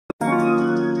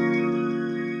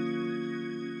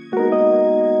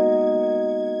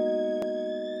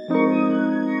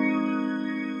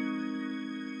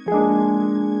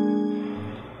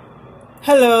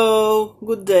Hello,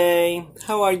 good day.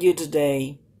 How are you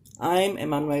today? I'm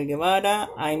Emanuel Guevara.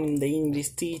 I'm the English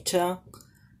teacher,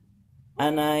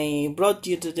 and I brought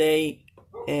you today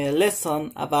a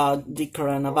lesson about the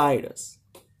coronavirus.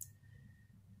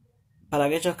 Para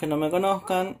aquellos que no me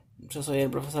conozcan, yo soy el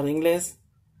profesor de inglés.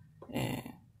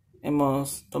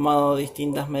 Hemos tomado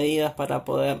distintas medidas para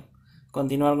poder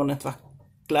continuar con nuestras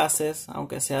clases,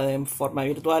 aunque sea de forma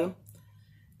virtual.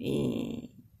 Y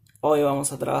hoy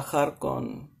vamos a trabajar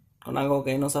con algo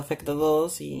que nos afecta a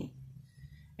todos y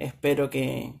espero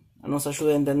que nos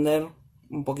ayude a entender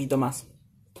un poquito más.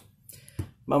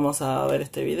 Vamos a ver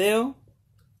este video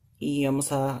y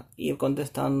vamos a ir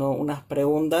contestando unas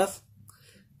preguntas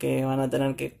que van a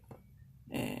tener que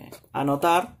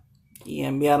anotar y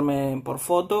enviarme por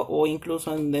foto o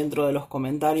incluso dentro de los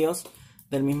comentarios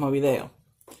del mismo video.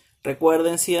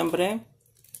 Recuerden siempre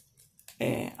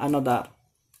anotar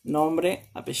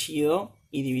nombre, apellido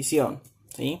y división,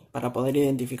 ¿sí? Para poder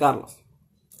identificarlos.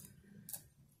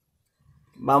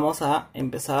 Vamos a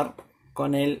empezar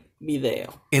con el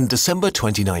video. In December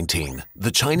 2019, the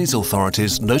Chinese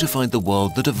authorities notified the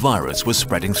world that a virus was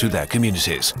spreading through their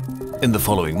communities. In the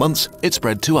following months, it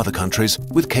spread to other countries,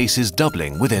 with cases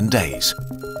doubling within days.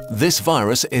 This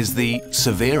virus is the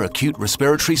severe acute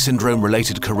respiratory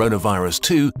syndrome-related coronavirus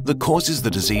 2 that causes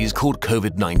the disease called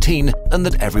COVID-19 and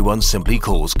that everyone simply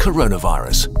calls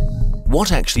coronavirus.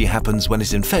 What actually happens when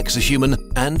it infects a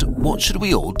human, and what should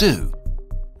we all do?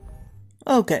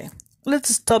 Okay,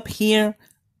 let's stop here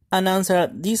and answer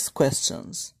these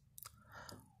questions.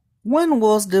 When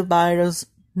was the virus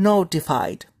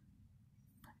notified?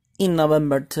 In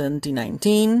November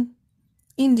 2019,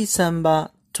 in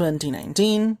December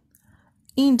 2019,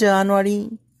 in January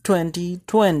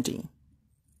 2020.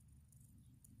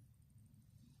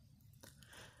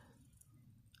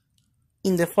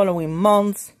 In the following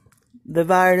months, the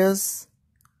virus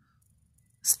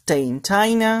stayed in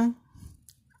China,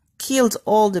 killed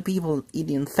all the people it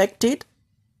infected,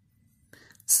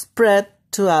 spread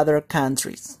to other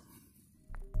countries.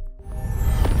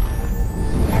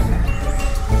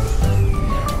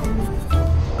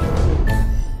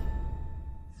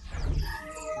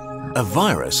 A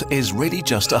virus is really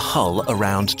just a hull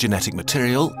around genetic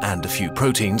material and a few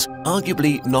proteins,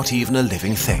 arguably not even a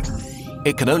living thing.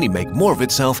 It can only make more of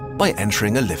itself by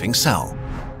entering a living cell.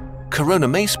 Corona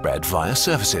may spread via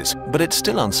surfaces, but it's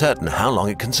still uncertain how long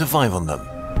it can survive on them.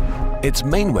 Its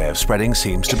main way of spreading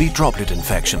seems to be droplet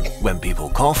infection, when people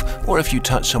cough, or if you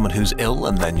touch someone who's ill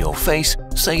and then your face,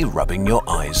 say rubbing your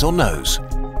eyes or nose.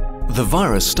 The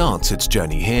virus starts its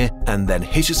journey here and then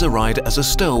hitches a ride as a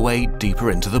stowaway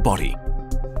deeper into the body.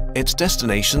 Its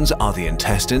destinations are the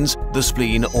intestines, the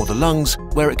spleen or the lungs,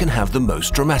 where it can have the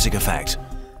most dramatic effect.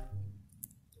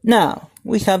 Now,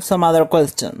 we have some other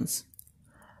questions.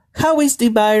 How is the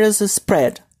virus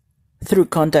spread? Through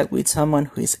contact with someone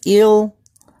who is ill,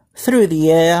 through the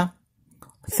air,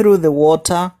 through the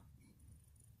water?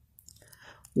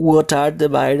 What are the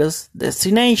virus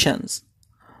destinations?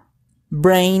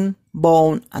 Brain,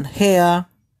 bone and hair,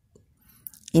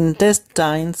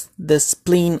 intestines, the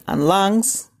spleen and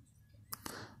lungs,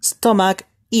 stomach,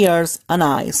 ears and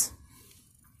eyes.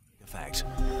 Effect.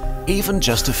 Even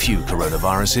just a few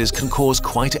coronaviruses can cause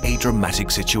quite a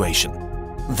dramatic situation.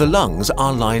 The lungs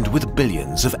are lined with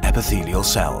billions of epithelial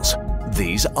cells.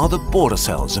 These are the border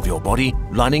cells of your body,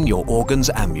 lining your organs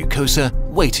and mucosa,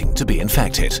 waiting to be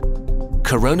infected.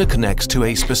 Corona connects to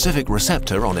a specific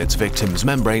receptor on its victim's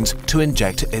membranes to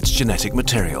inject its genetic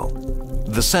material.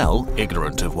 The cell,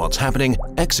 ignorant of what's happening,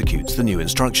 executes the new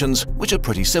instructions, which are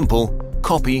pretty simple: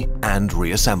 copy and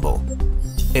reassemble.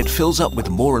 It fills up with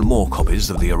more and more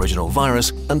copies of the original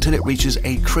virus until it reaches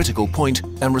a critical point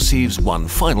and receives one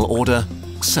final order: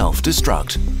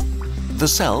 self-destruct. The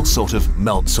cell sort of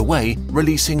melts away,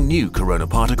 releasing new corona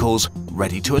particles,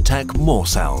 ready to attack more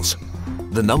cells.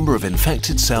 The number of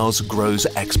infected cells grows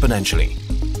exponentially.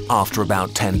 After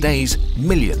about 10 days,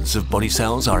 millions of body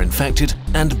cells are infected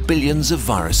and billions of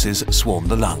viruses swarm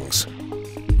the lungs.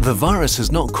 The virus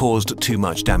has not caused too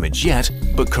much damage yet,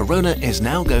 but corona is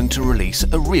now going to release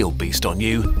a real beast on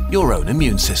you, your own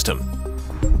immune system.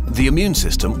 The immune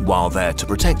system, while there to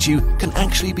protect you, can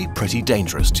actually be pretty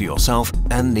dangerous to yourself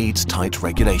and needs tight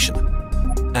regulation.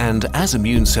 And as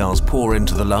immune cells pour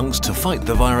into the lungs to fight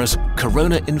the virus,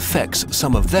 corona infects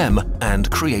some of them and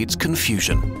creates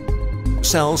confusion.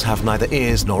 Cells have neither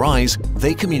ears nor eyes.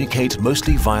 They communicate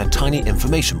mostly via tiny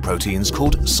information proteins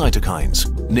called cytokines.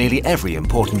 Nearly every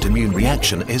important immune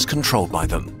reaction is controlled by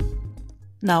them.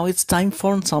 Now it's time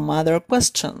for some other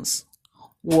questions.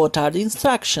 What are the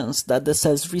instructions that the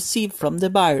cells receive from the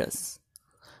virus?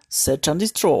 Search and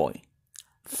destroy.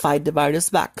 fight the virus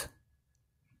back.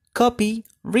 Copy,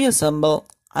 reassemble,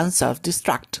 and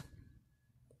self-destruct.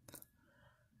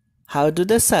 How do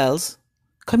the cells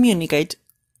communicate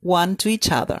one to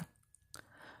each other?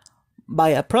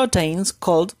 Via proteins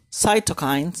called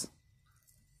cytokines,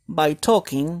 by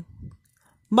talking,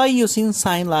 by using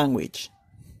sign language.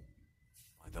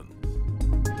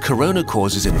 Corona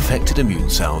causes infected immune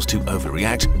cells to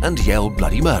overreact and yell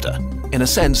bloody murder. In a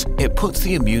sense, it puts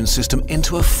the immune system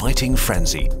into a fighting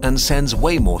frenzy and sends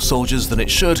way more soldiers than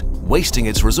it should, wasting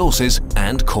its resources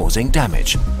and causing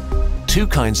damage. Two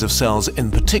kinds of cells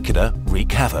in particular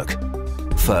wreak havoc.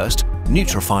 First,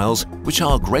 neutrophils, which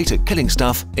are great at killing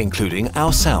stuff, including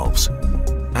ourselves.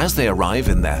 As they arrive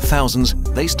in their thousands,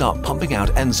 they start pumping out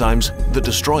enzymes that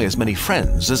destroy as many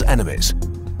friends as enemies.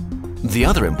 The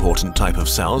other important type of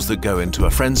cells that go into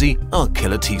a frenzy are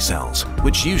killer T cells,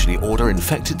 which usually order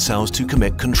infected cells to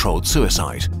commit controlled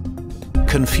suicide.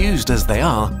 Confused as they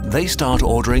are, they start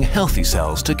ordering healthy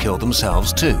cells to kill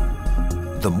themselves too.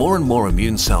 The more and more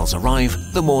immune cells arrive,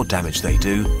 the more damage they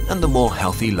do, and the more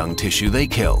healthy lung tissue they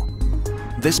kill.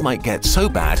 This might get so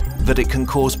bad that it can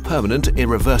cause permanent,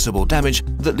 irreversible damage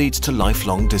that leads to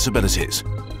lifelong disabilities.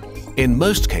 In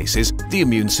most cases, the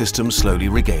immune system slowly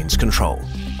regains control.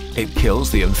 It kills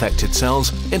the infected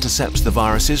cells, intercepts the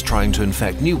viruses trying to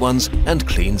infect new ones, and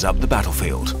cleans up the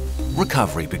battlefield.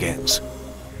 Recovery begins.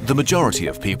 The majority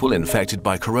of people infected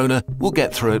by corona will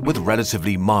get through it with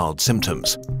relatively mild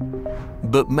symptoms.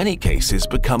 But many cases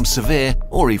become severe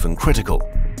or even critical.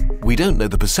 We don't know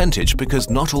the percentage because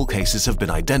not all cases have been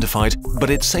identified, but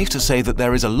it's safe to say that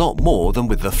there is a lot more than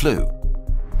with the flu.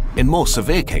 In more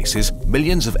severe cases,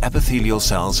 millions of epithelial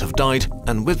cells have died,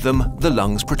 and with them, the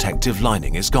lung's protective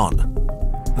lining is gone.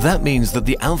 That means that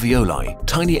the alveoli,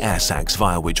 tiny air sacs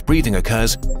via which breathing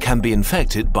occurs, can be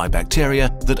infected by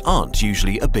bacteria that aren't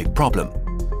usually a big problem.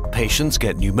 Patients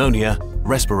get pneumonia,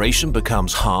 respiration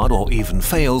becomes hard or even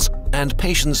fails, and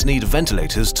patients need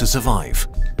ventilators to survive.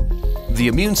 The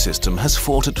immune system has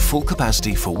fought at full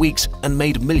capacity for weeks and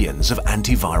made millions of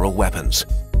antiviral weapons.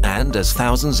 And as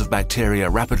thousands of bacteria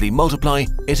rapidly multiply,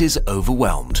 it is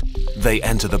overwhelmed. They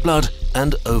enter the blood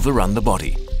and overrun the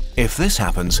body. If this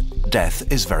happens, death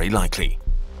is very likely.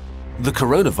 The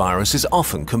coronavirus is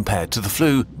often compared to the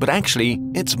flu, but actually,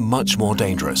 it's much more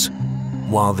dangerous.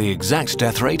 While the exact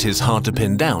death rate is hard to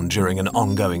pin down during an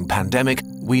ongoing pandemic,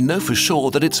 we know for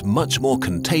sure that it's much more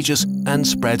contagious and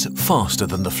spreads faster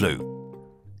than the flu.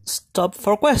 Stop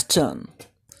for question.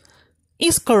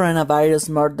 Is coronavirus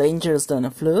more dangerous than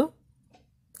a flu?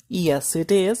 Yes,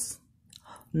 it is.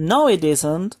 No, it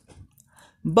isn't.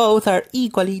 Both are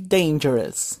equally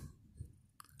dangerous.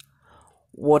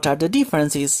 What are the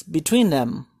differences between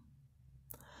them?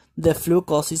 The flu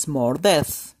causes more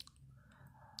death.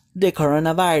 The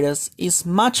coronavirus is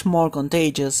much more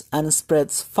contagious and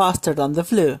spreads faster than the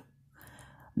flu.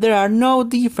 There are no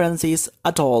differences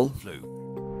at all.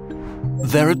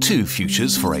 There are two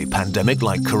futures for a pandemic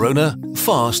like corona: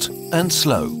 fast and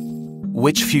slow.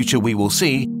 Which future we will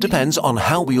see depends on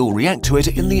how we all react to it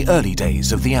in the early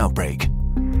days of the outbreak.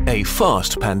 A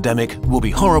fast pandemic will be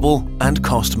horrible and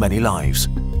cost many lives.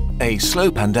 A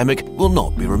slow pandemic will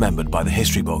not be remembered by the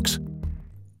history books.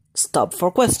 Stop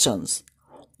for questions.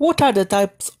 What are the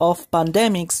types of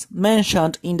pandemics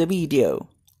mentioned in the video?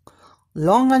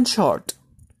 Long and short,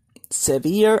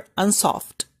 severe and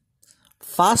soft,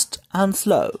 fast and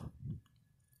slow.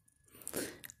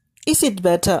 Is it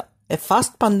better a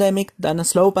fast pandemic than a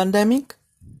slow pandemic?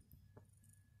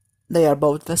 They are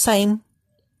both the same.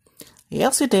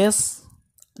 Yes, it is.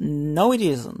 No, it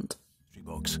isn't.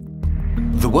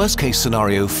 The worst-case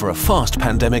scenario for a fast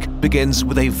pandemic begins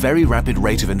with a very rapid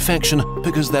rate of infection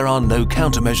because there are no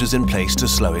countermeasures in place to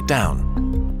slow it down.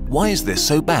 Why is this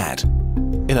so bad?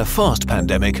 In a fast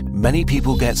pandemic, many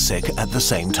people get sick at the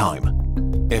same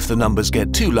time. If the numbers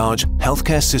get too large,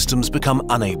 healthcare systems become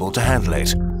unable to handle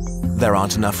it. There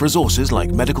aren't enough resources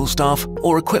like medical staff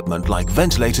or equipment like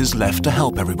ventilators left to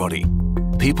help everybody.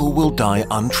 People will die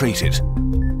untreated.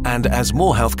 And as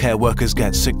more healthcare workers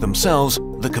get sick themselves,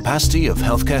 the capacity of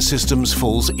healthcare systems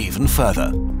falls even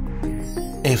further.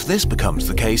 If this becomes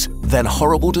the case, then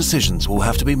horrible decisions will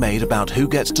have to be made about who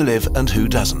gets to live and who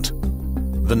doesn't.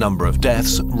 The number of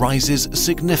deaths rises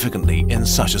significantly in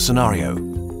such a scenario.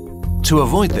 To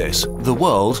avoid this, the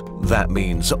world, that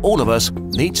means all of us,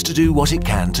 needs to do what it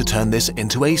can to turn this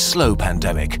into a slow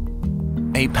pandemic.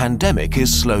 A pandemic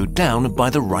is slowed down by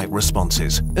the right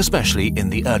responses, especially in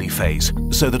the early phase,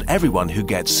 so that everyone who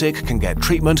gets sick can get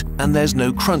treatment and there's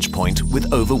no crunch point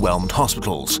with overwhelmed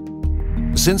hospitals.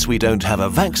 Since we don't have a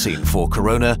vaccine for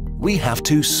corona, we have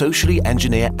to socially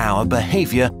engineer our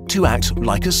behavior to act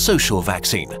like a social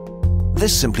vaccine.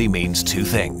 This simply means two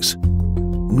things: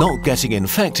 not getting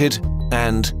infected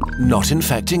and not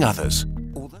infecting others.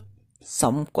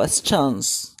 Some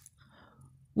questions.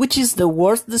 Which is the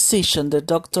worst decision the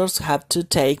doctors have to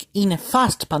take in a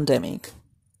fast pandemic?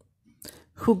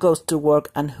 Who goes to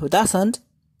work and who doesn't?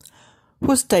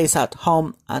 Who stays at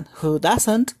home and who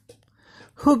doesn't?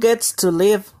 Who gets to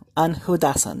live and who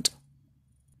doesn't?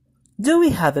 Do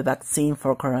we have a vaccine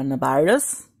for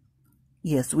coronavirus?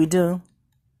 Yes, we do.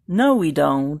 No, we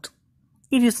don't.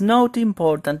 It is not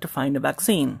important to find a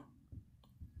vaccine.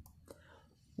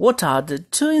 What are the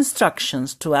two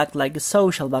instructions to act like a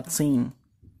social vaccine?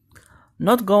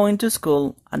 Not going to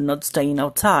school and not staying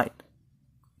outside.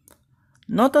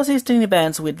 Not assisting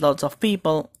events with lots of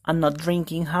people and not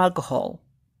drinking alcohol.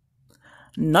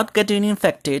 Not getting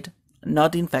infected,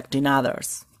 not infecting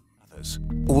others.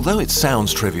 Although it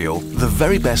sounds trivial, the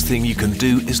very best thing you can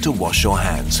do is to wash your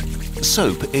hands.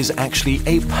 Soap is actually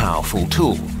a powerful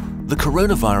tool. The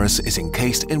coronavirus is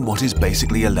encased in what is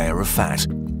basically a layer of fat.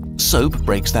 Soap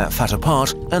breaks that fat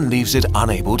apart and leaves it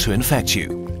unable to infect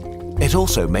you. It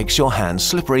also makes your hands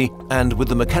slippery, and with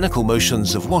the mechanical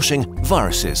motions of washing,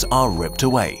 viruses are ripped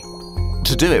away.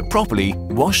 To do it properly,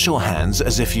 wash your hands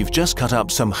as if you've just cut up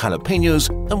some jalapenos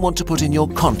and want to put in your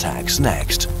contacts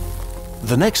next.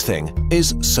 The next thing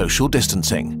is social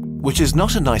distancing, which is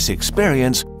not a nice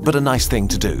experience, but a nice thing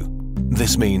to do.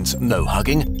 This means no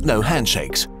hugging, no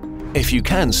handshakes. If you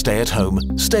can stay at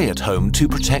home to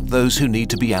protect those who need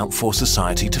to be out for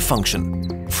society to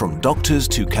function, from doctors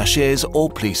to cashiers or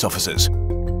police officers.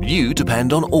 You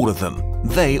depend on all of them.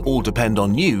 They all depend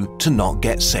on you to not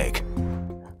get sick.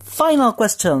 Final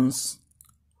questions.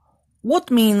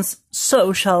 What means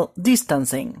social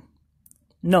distancing?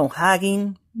 No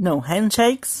hugging, no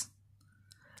handshakes,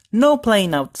 no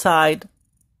playing outside,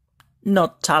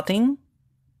 not chatting,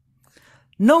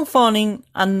 no phoning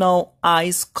and no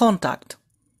eyes contact.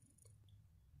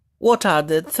 What are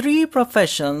the three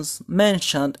professions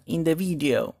mentioned in the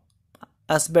video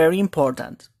as very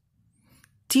important?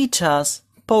 Teachers,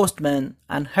 postmen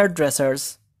and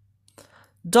hairdressers,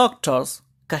 doctors,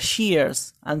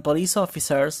 cashiers and police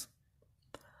officers,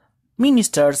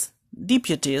 ministers,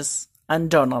 deputies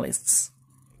and journalists.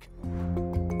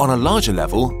 On a larger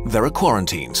level, there are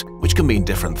quarantines, which can mean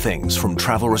different things, from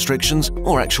travel restrictions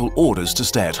or actual orders to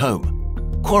stay at home.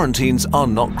 Quarantines are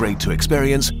not great to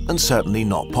experience and certainly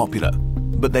not popular,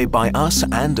 but they buy us,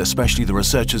 and especially the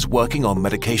researchers working on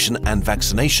medication and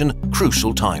vaccination,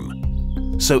 crucial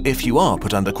time. So if you are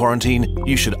put under quarantine,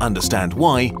 you should understand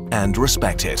why and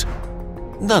respect it.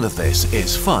 None of this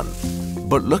is fun,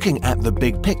 but looking at the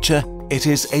big picture, it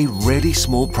is a really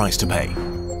small price to pay.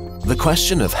 The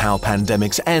question of how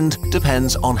pandemics end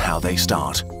depends on how they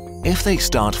start. If they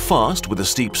start fast with a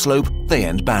steep slope, they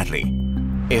end badly.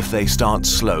 If they start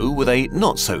slow with a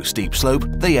not-so-steep slope,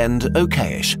 they end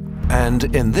okayish.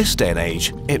 And in this day and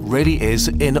age, it really is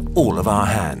in all of our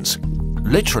hands,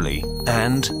 literally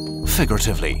and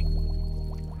figuratively.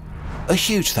 A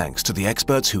huge thanks to the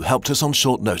experts who helped us on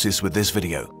short notice with this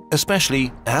video,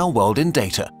 especially Our World in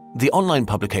Data, the online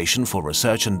publication for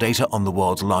research and data on the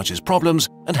world's largest problems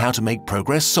and how to make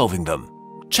progress solving them.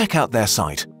 Check out their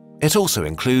site. It also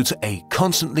includes a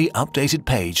constantly updated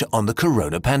page on the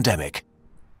corona pandemic.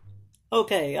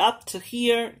 Okay, up to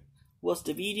here was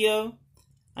the video.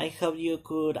 I hope you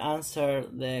could answer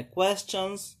the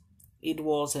questions. It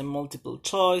was a multiple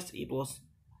choice. It was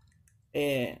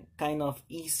a kind of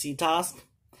easy task,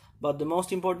 but the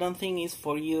most important thing is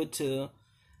for you to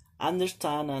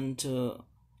understand and to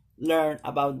learn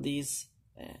about this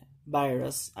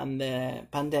virus and the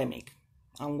pandemic,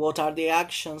 and what are the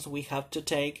actions we have to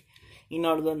take in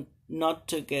order not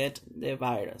to get the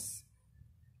virus.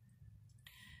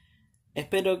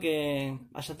 Espero que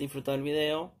hayas disfrutado el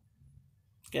video,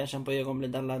 que hayan podido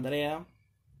completar la tarea,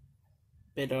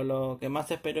 pero lo que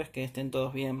más espero es que estén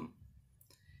todos bien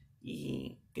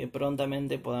y que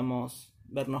prontamente podamos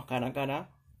vernos cara a cara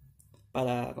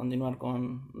para continuar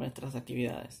con nuestras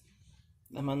actividades.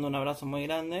 Les mando un abrazo muy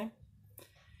grande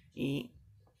y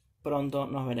pronto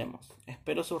nos veremos.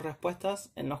 Espero sus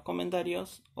respuestas en los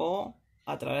comentarios o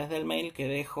a través del mail que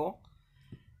dejo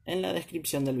en la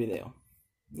descripción del video.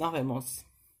 Nos vemos.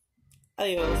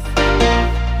 Adiós.